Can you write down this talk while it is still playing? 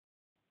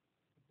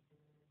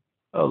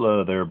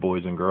Hello there,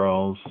 boys and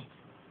girls.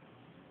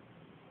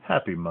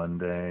 Happy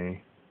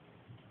Monday.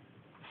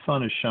 The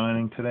sun is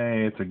shining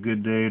today. It's a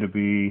good day to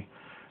be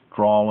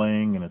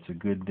drawing, and it's a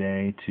good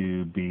day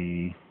to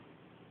be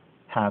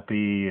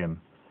happy and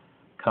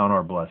count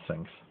our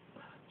blessings.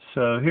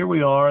 So here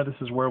we are. This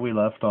is where we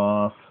left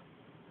off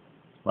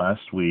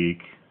last week.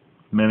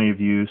 Many of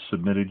you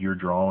submitted your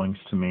drawings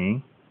to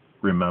me.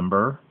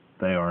 Remember,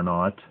 they are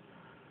not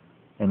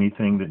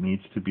anything that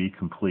needs to be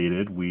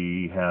completed.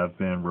 We have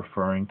been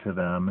referring to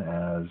them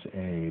as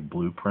a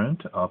blueprint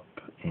up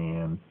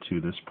and to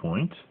this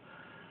point,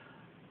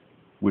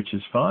 which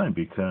is fine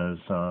because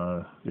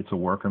it's a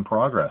work in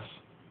progress.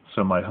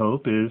 So my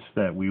hope is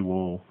that we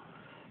will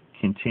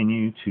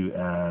continue to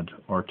add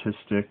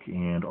artistic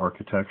and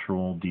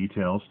architectural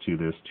details to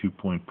this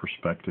two-point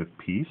perspective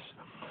piece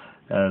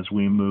as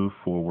we move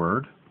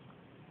forward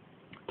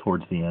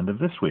towards the end of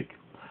this week.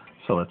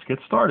 So let's get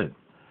started.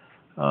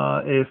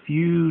 If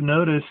you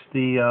noticed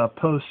the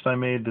post I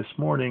made this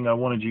morning, I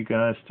wanted you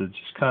guys to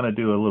just kind of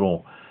do a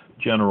little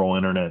general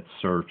internet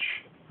search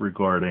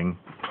regarding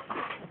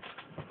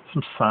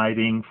some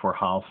siding for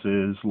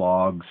houses,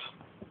 logs,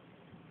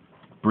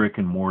 brick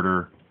and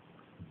mortar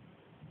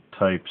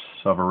types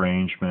of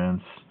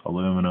arrangements,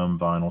 aluminum,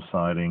 vinyl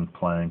siding,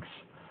 planks,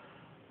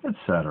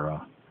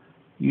 etc.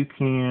 You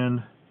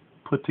can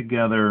put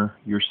together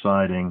your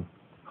siding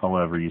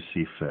however you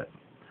see fit.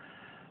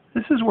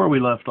 This is where we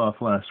left off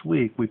last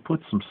week. We put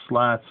some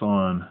slats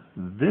on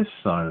this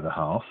side of the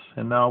house,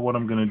 and now what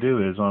I'm going to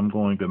do is I'm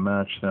going to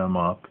match them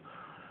up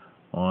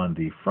on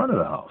the front of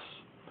the house.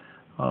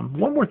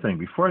 One more thing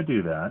before I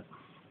do that,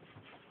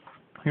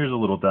 here's a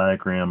little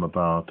diagram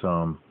about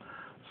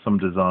some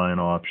design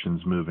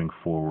options moving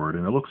forward,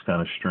 and it looks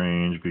kind of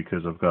strange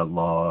because I've got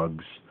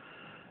logs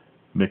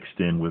mixed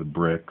in with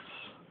bricks,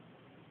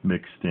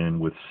 mixed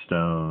in with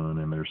stone,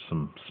 and there's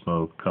some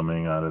smoke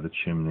coming out of the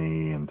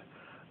chimney and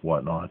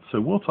whatnot.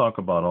 So we'll talk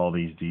about all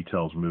these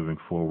details moving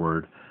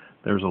forward.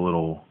 There's a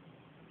little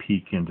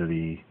peek into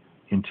the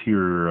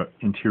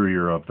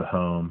interior of the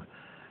home.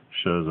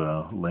 Shows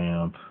a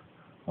lamp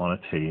on a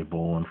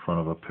table in front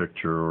of a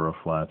picture or a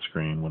flat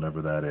screen,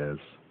 whatever that is.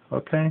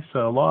 Okay,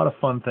 so a lot of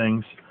fun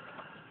things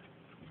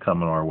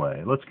coming our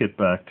way. Let's get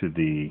back to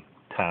the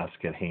task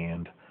at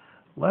hand.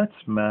 Let's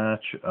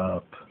match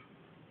up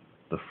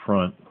the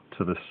front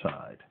to the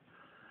side.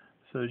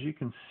 So as you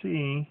can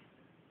see,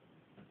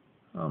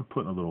 I'm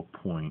putting a little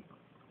point,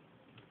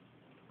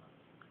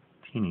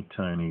 teeny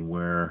tiny,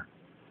 where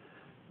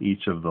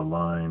each of the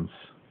lines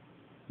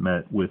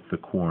met with the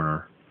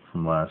corner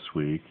from last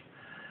week.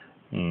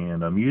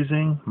 And I'm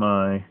using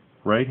my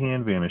right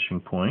hand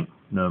vanishing point,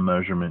 no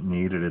measurement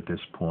needed at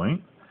this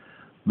point,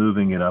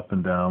 moving it up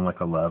and down like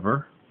a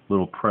lever.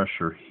 Little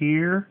pressure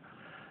here.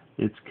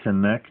 It's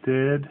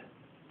connected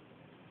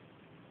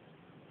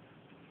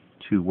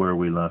to where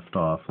we left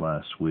off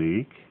last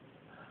week.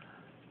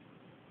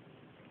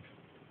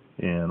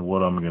 And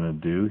what I'm going to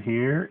do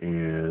here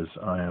is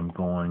I am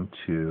going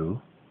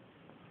to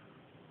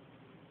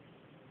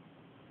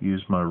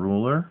use my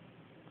ruler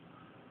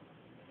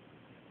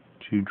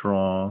to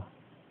draw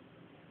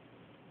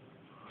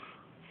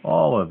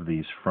all of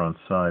these front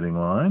siding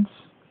lines,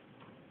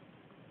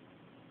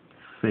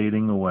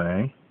 fading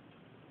away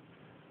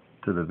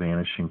to the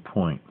vanishing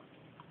point.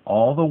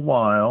 All the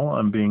while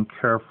I'm being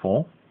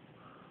careful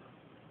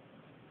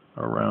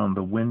around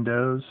the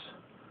windows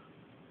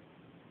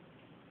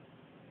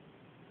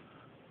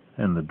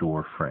and the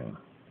door frame.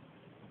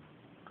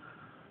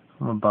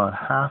 I'm about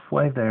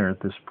halfway there at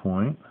this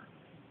point.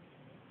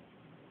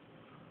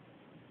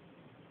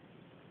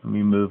 Let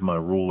me move my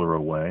ruler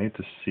away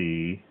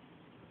to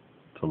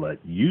let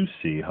you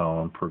see how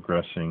I'm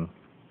progressing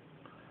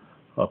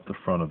up the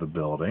front of the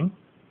building.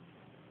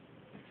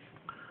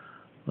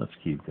 Let's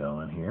keep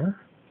going here.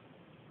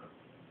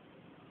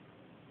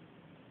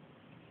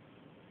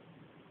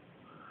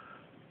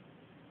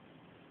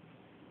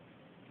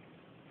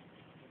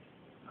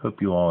 Hope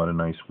you all had a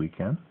nice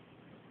weekend.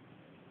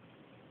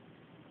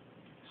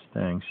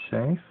 Staying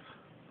safe.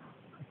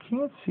 I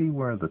can't see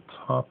where the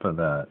top of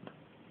that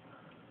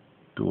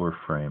door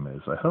frame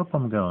is. I hope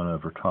I'm going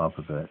over top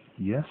of it.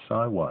 Yes,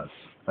 I was.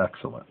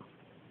 Excellent.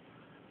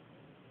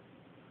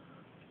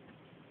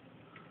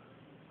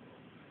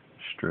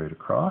 Straight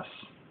across,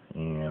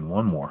 and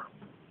one more.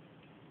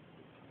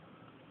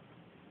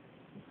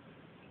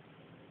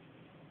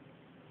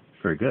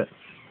 Very good.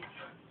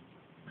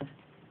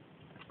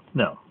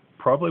 Now,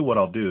 probably what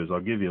I'll do is I'll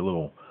give you a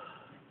little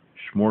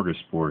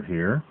smorgasbord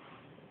here,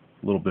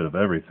 a little bit of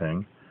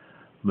everything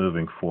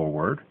moving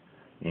forward,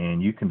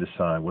 and you can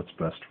decide what's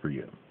best for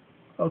you.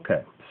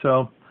 Okay,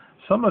 so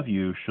some of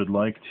you should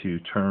like to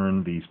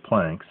turn these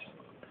planks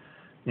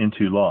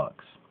into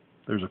logs.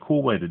 There's a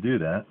cool way to do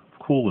that,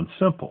 cool and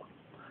simple.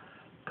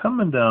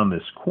 Coming down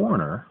this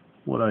corner,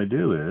 what I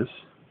do is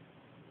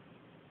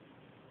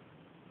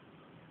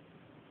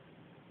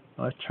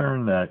I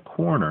turn that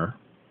corner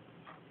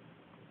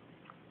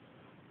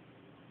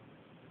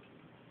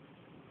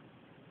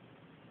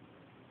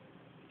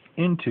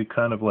into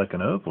kind of like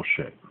an oval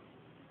shape.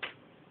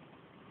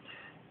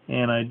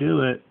 And I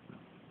do it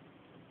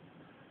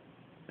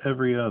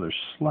every other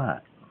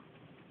slat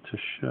to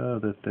show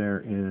that there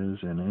is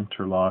an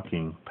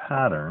interlocking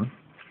pattern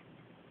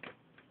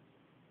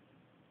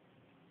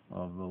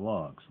of the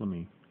logs. Let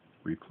me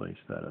replace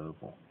that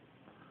oval.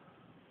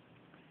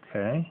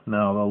 Okay,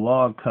 now the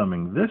log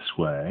coming this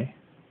way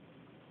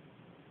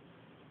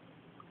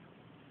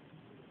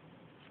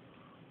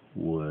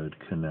would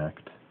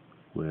connect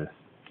with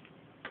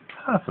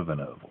half of an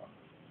oval.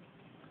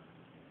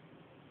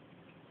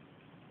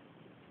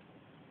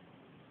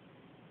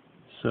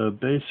 So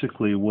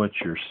basically what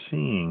you're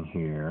seeing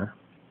here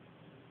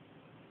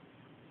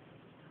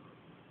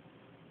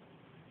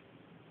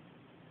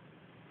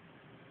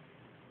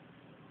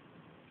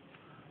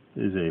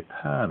is a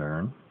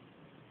pattern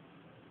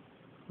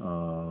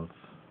of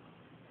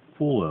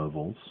full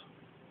ovals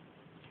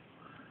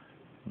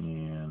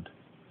and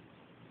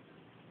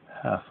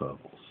half ovals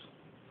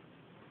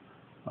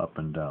up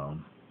and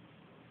down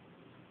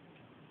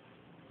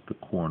the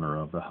corner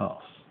of the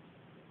house.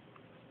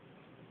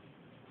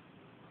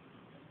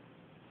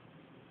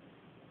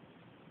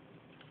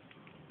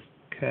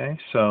 Okay,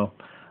 so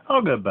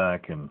I'll go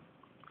back and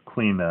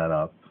clean that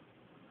up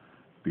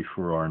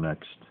before our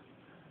next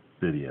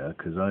video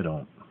because I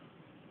don't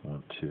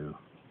want to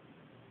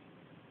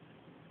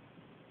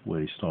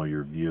waste all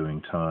your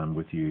viewing time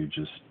with you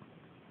just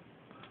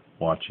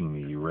watching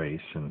me erase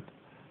and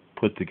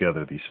put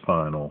together these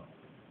final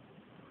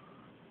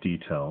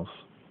details.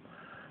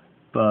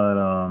 But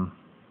I'll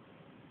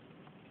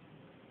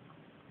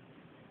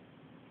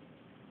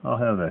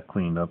have that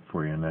cleaned up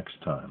for you next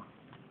time.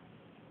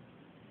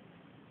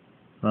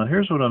 Now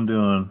here's what I'm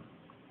doing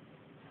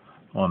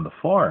on the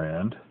far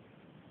end,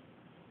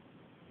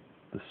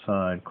 the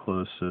side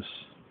closest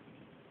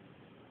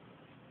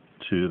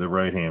to the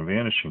right-hand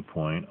vanishing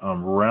point.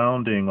 I'm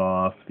rounding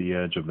off the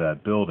edge of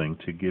that building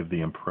to give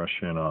the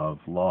impression of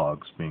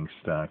logs being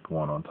stacked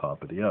one on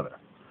top of the other.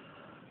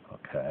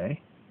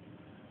 Okay,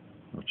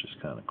 which is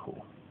kind of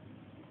cool.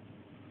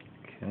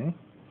 Okay,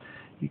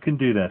 you can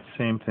do that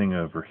same thing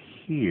over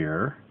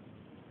here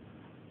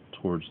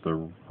towards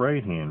the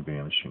right-hand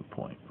vanishing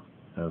point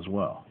as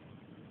well.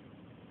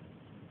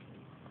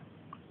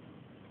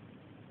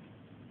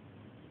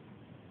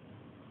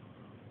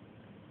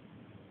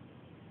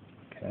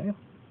 Okay.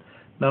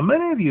 Now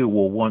many of you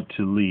will want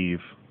to leave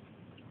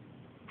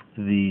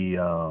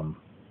the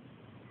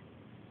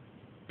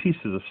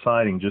pieces of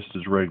siding just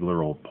as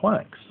regular old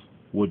planks,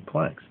 wood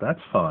planks. That's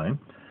fine.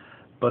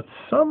 But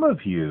some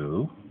of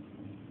you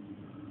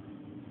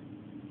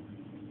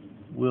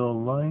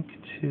will like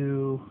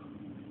to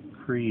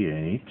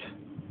create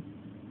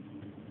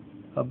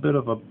a bit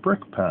of a brick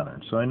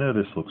pattern. So I know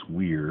this looks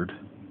weird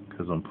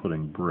because I'm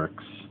putting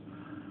bricks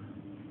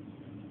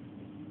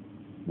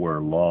where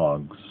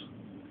logs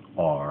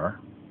are,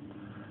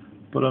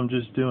 but I'm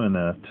just doing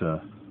that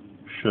to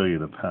show you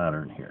the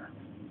pattern here.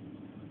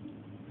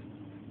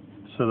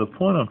 So the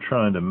point I'm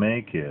trying to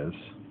make is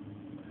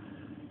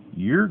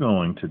you're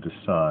going to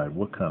decide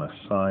what kind of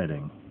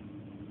siding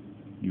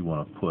you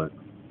want to put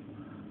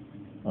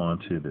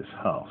onto this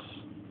house.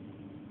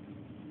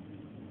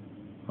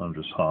 I'm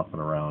just hopping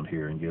around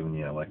here and giving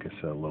you, like I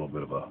said, a little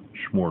bit of a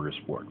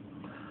smorgasbord.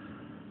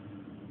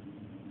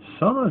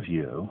 Some of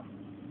you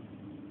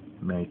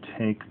may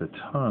take the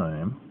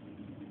time,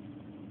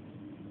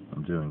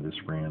 I'm doing this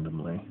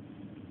randomly,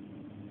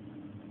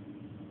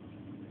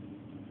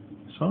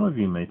 some of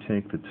you may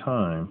take the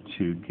time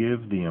to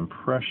give the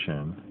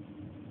impression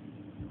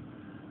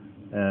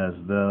as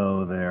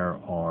though there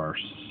are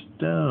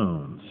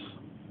stones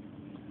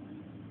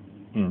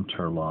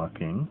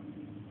interlocking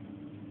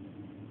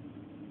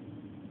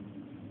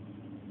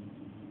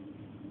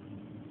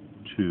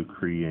to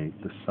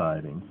create the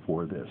siding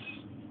for this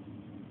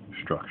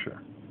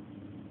structure.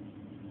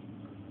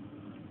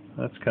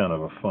 That's kind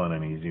of a fun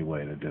and easy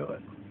way to do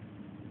it.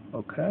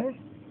 Okay?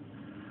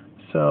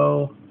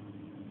 So,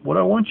 what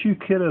I want you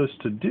kiddos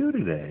to do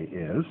today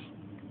is,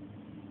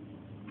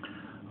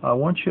 I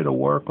want you to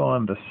work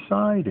on the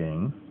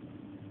siding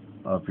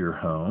of your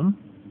home.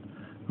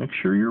 Make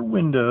sure your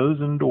windows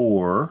and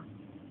door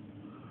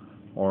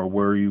are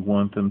where you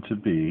want them to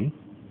be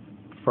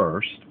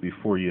first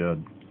before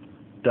you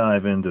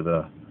dive into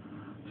the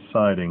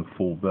siding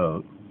full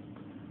boat.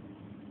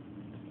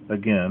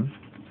 Again,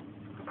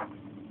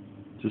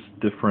 just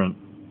different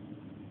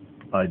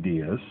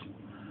ideas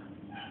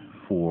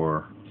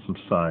for some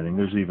siding.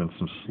 There's even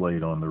some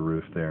slate on the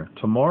roof there.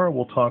 Tomorrow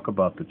we'll talk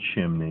about the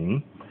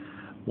chimney.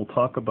 We'll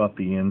talk about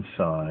the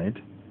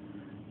inside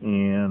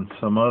and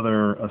some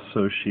other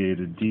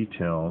associated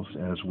details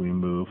as we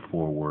move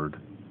forward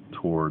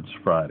towards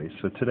Friday.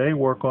 So today,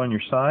 work on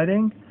your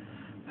siding.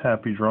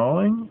 Happy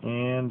drawing,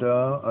 and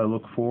I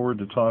look forward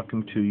to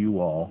talking to you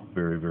all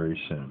very, very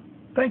soon.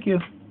 Thank you.